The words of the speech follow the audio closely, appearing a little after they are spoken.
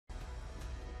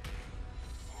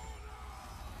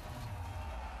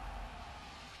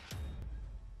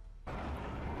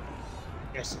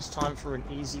Yes, it's time for an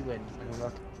easy win when you're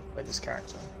working with this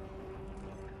character.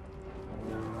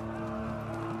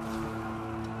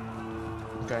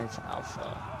 I'm going for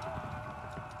Alpha.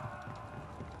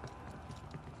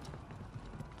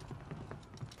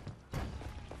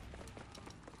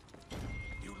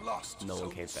 You lost. No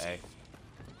one came for A.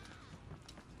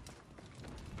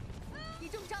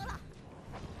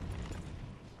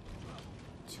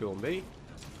 Two on B.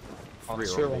 Three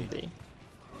Two on on B. B.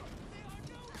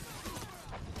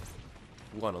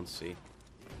 One on C.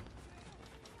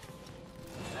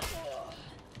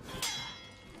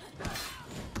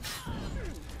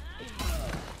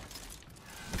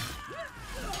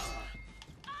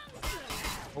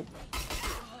 Oh.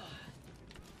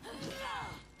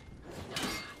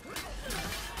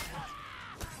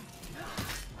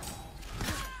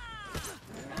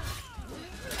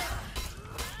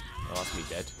 Oh, that's me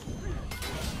dead.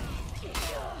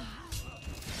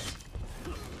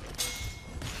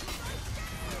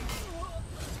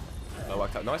 That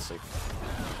worked out nicely.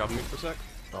 Cover me for a sec.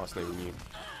 Oh, it's not even you.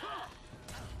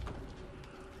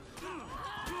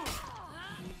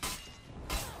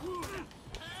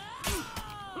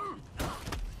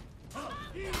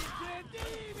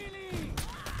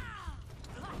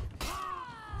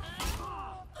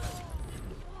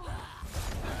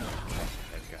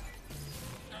 There we go.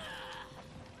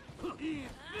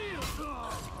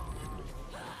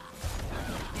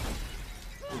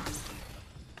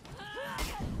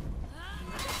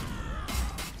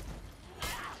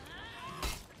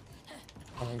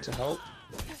 Coming to help.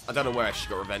 I don't know where she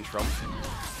got revenge from.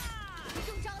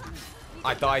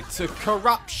 I died to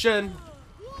corruption.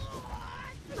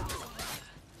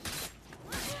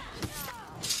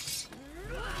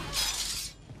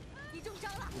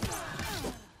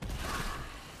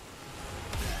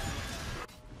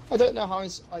 I don't know how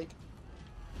it's like.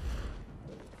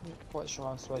 I'm not quite sure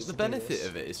how I'm supposed The to do benefit this.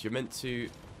 of it is you're meant to.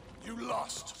 You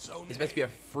lost. Zone It's meant to be a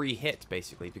free hit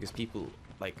basically because people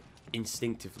like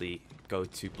instinctively go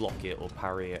to block it or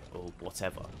parry it or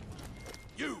whatever.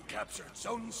 You captured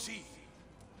Zone C.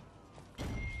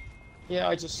 Yeah,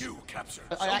 I just You captured.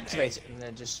 I Zone activate A. it and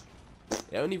then just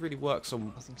It only really works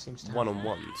on nothing seems to happen.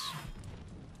 one-on-ones.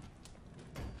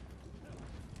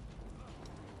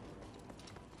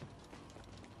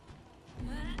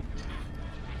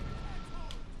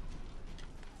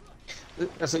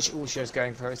 That's literally all she was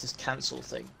going for is this cancel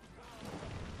thing.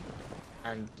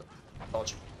 And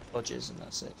dodges and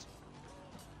that's it.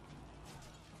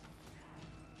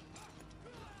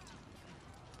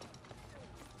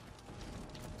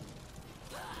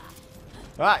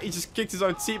 Ah, he just kicked his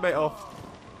own teammate off.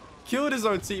 Killed his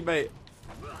own teammate.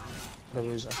 The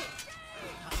loser.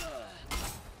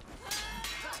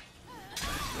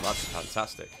 Well, that's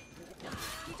fantastic.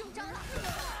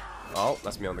 Oh,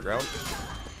 that's me on the ground.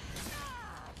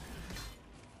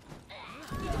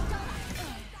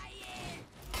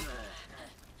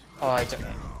 Oh, I don't know.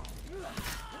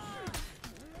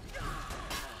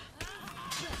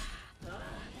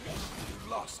 You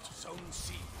lost. Zone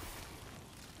C.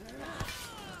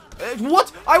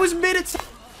 What? I was mid-attack.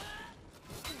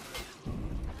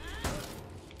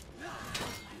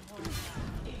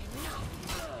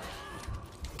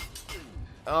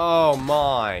 Oh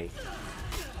my. I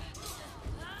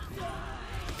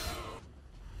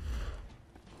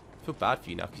feel bad for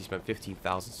you now because you spent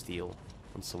 15,000 steel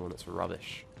on someone that's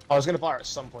rubbish. I was going to buy her at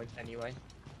some point anyway.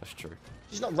 That's true.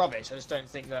 She's not rubbish, I just don't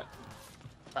think that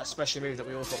that special move that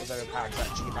we all thought was overpowered is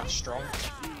actually that strong.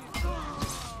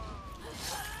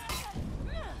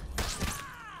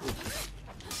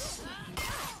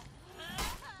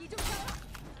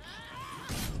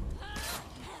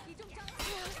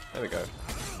 There we go.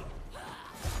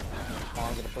 Oh,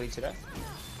 I'm going to bleed to death.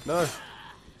 No.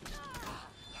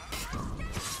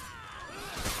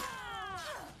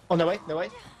 Oh, no way, no way.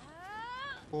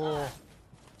 Oh,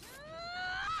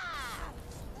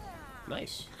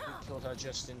 Nice. killed her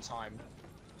just in time.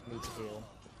 Need to heal.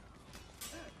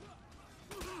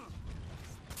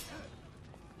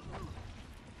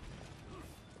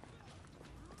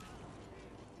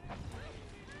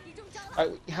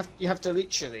 Oh, you have to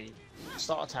literally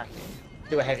start attacking,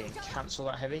 do a heavy, and cancel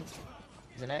that heavy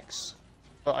with an X.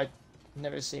 But I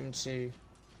never seem to.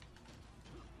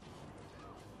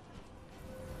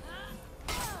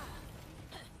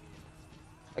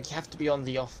 Like you have to be on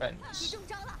the offense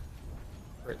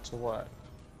for it to work.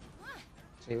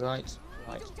 See, right.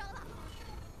 I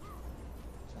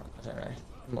don't know.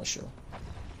 I'm not sure.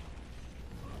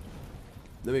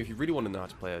 No, if you really want to know how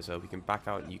to play as we can back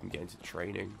out and you can get into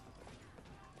training.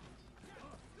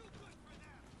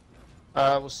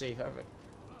 We'll see. If I have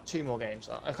 2 more games.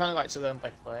 I kind of like to learn by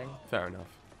playing. Fair enough.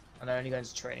 and I only go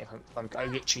into training if I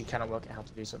literally cannot work out how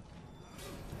to do so.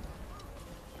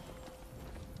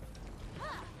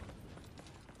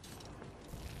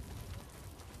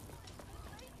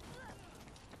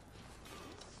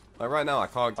 Like right now, I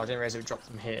can't. I didn't realize it would drop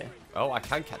from here. Oh, I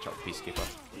can catch up with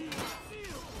Peacekeeper.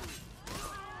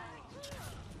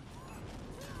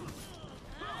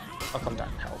 I'll come down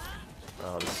and help.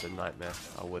 Oh, this is a nightmare.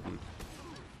 I wouldn't.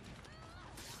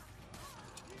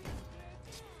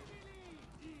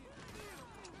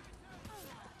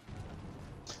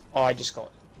 Oh, I just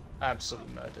got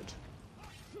absolutely murdered.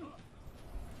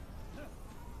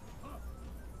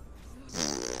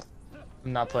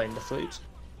 I'm now playing the flute.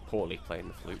 Poorly playing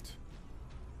the flute.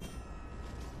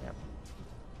 Yep.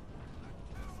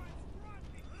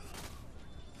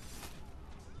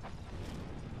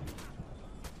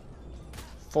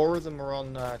 Four of them are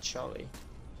on Charlie.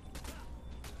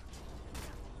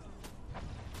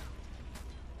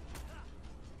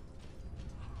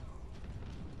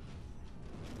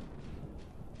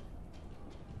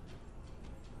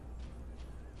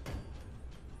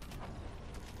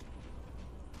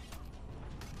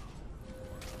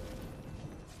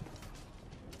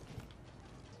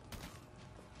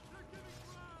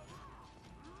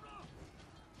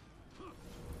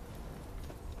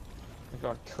 I've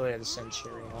got to clear the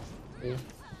Centurion off here.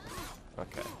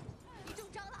 Okay.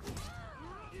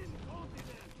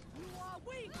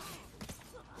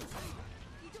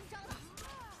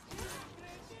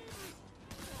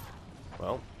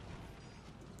 Well,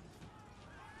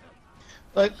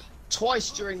 Like twice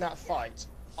during that fight,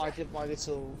 I did my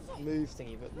little move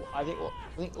thingy. But I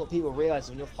think what people realize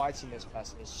when you're fighting this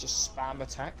person is just spam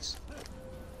attacks.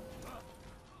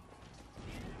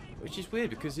 which is weird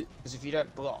because Because if you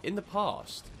don't block, in the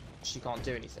past, she can't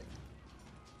do anything.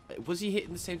 was he hit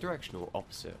in the same direction or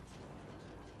opposite?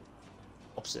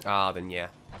 Opposite. Ah, then yeah,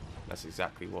 that's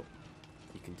exactly what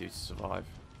you can do to survive.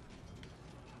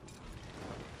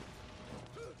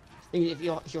 If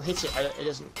you're hit it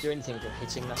doesn't do anything if you're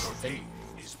hitting. That's the thing. Team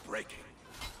is breaking.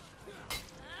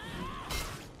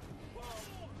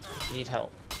 You need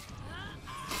help.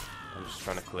 I'm just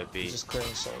trying to clear B. You're just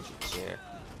clearing soldiers. Yeah.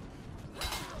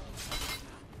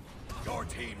 Your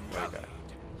team There we rallied.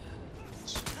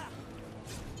 go.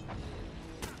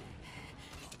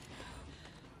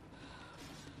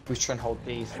 We try and hold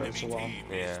B for a Enemy little while. team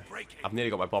Yeah. is breaking. I've nearly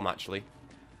got my bomb actually.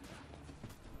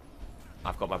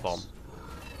 I've got my bomb.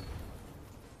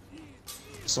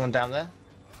 Someone down there.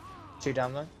 Two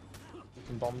down there. You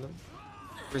can bomb them.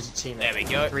 Where's the team? There we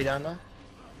go. Three down there.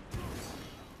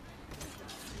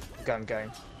 I'm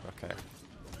going. Okay.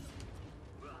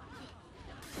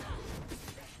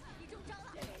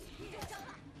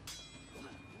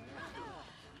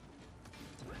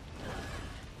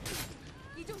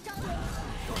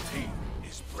 Your team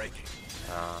is breaking.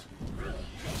 Oh,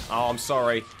 I'm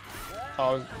sorry.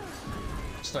 Oh,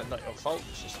 it's not your fault.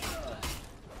 It's just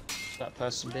that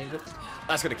person being good.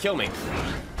 That's gonna kill me.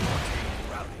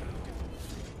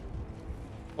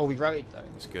 Oh, we rallied though.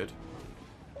 That's good.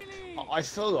 I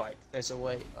feel like there's a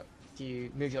way, like, if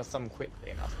you move your thumb quickly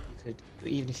enough, you could,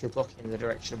 even if you're blocking in the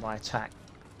direction of my attack,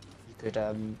 you could,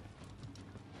 in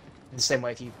the same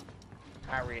way if you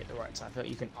parry at the right time, I feel like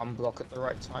you can unblock at the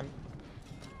right time.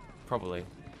 Probably.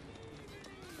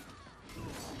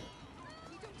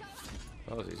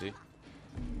 That was easy.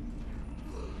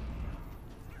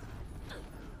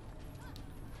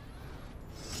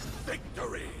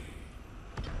 Victory.